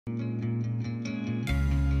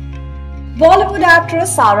Bollywood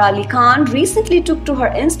actress Sara Ali Khan recently took to her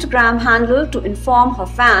Instagram handle to inform her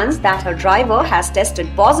fans that her driver has tested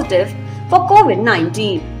positive for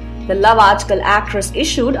COVID-19. The Love Aajkal actress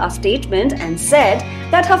issued a statement and said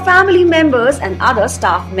that her family members and other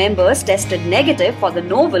staff members tested negative for the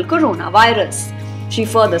novel coronavirus. She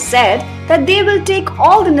further said that they will take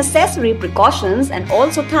all the necessary precautions and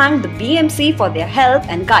also thanked the BMC for their help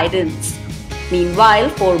and guidance. Meanwhile,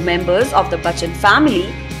 4 members of the Bachchan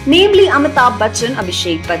family, namely Amitabh Bachchan,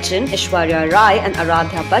 Abhishek Bachchan, Aishwarya Rai and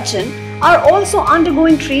Aradhya Bachchan, are also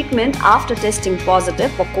undergoing treatment after testing positive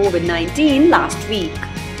for COVID-19 last week.